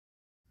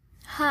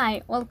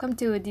Hi, welcome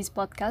to this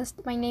podcast.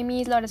 My name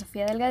is Laura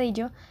Sofia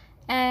Delgadillo,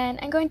 and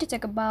I'm going to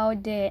talk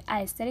about the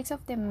aesthetics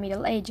of the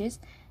Middle Ages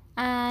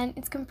and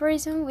its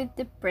comparison with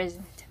the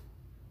present.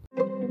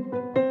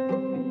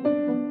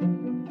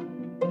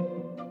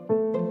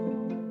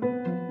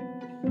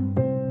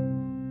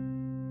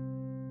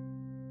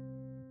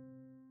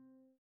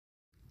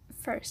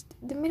 First,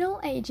 the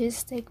Middle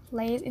Ages take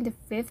place in the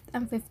 5th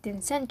and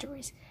 15th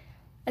centuries.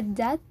 At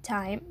that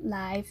time,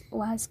 life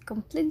was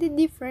completely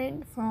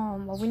different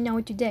from what we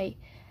know today.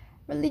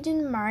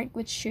 Religion marked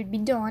what should be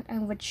done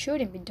and what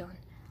shouldn't be done.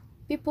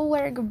 People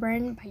were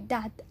governed by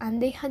that,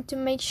 and they had to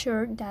make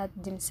sure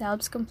that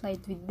themselves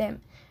complied with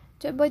them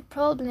to avoid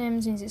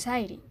problems in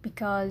society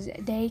because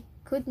they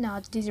could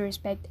not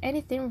disrespect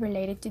anything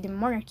related to the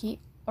monarchy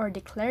or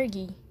the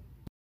clergy.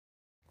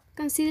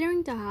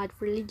 Considering that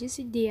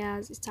religious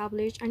ideas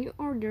established a new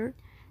order,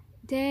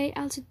 they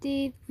also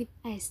did with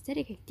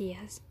aesthetic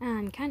ideas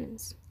and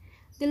canons.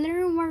 The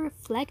latter were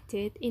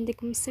reflected in the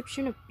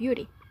conception of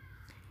beauty.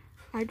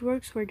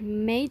 Artworks were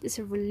made as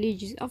a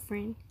religious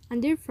offering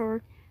and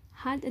therefore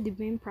had a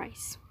divine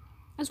price,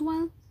 as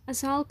well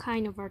as all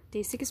kind of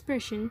artistic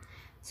expression,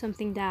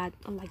 something that,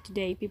 unlike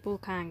today, people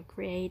can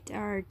create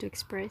art to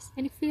express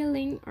any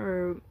feeling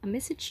or a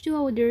message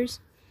to others,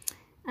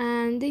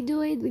 and they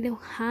do it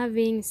without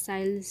having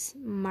styles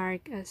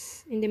marked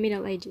as in the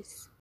Middle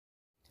Ages.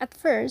 At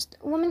first,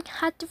 women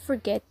had to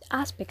forget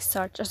aspects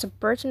such as a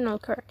personal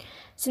care,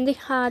 since they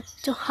had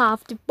to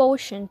have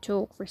devotion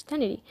to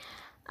Christianity.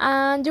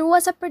 And there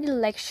was a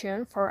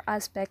predilection for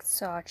aspects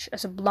such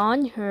as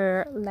blonde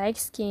hair, light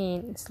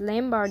skin,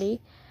 slim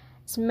body,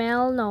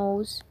 small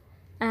nose,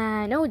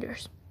 and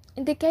others.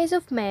 In the case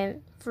of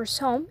men, for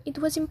some, it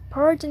was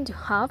important to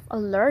have a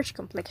large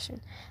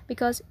complexion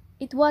because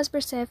it was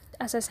perceived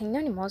as a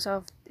synonymous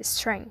of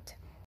strength.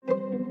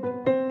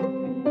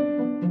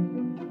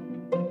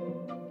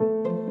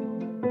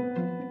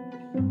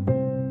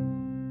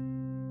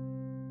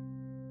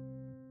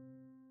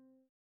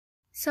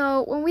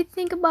 So, when we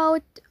think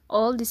about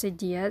all these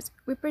ideas,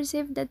 we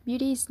perceive that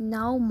beauty is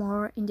now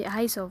more in the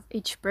eyes of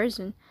each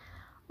person.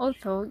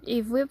 Although,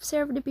 if we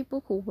observe the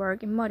people who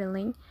work in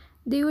modeling,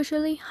 they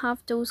usually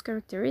have those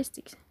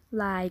characteristics,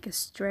 like a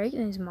straight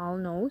and small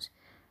nose.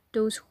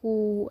 Those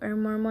who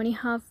earn more money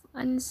have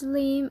a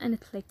slim and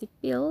athletic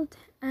build,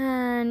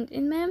 and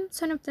in men,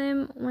 some of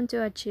them want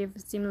to achieve a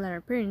similar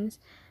appearance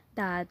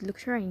that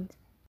looks right.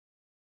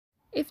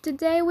 If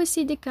today we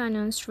see the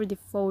canons through the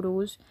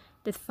photos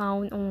that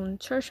found on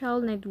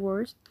social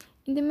networks,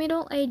 in the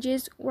Middle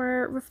Ages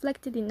were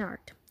reflected in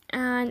art,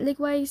 and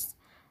likewise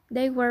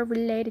they were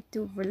related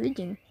to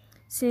religion,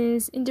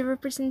 since in the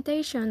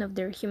representation of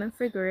their human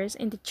figures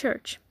in the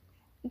church,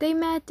 they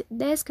met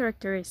these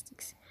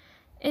characteristics,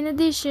 in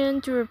addition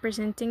to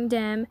representing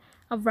them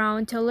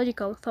around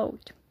theological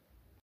thought.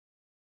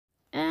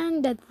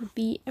 And that would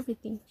be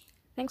everything.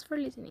 Thanks for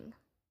listening.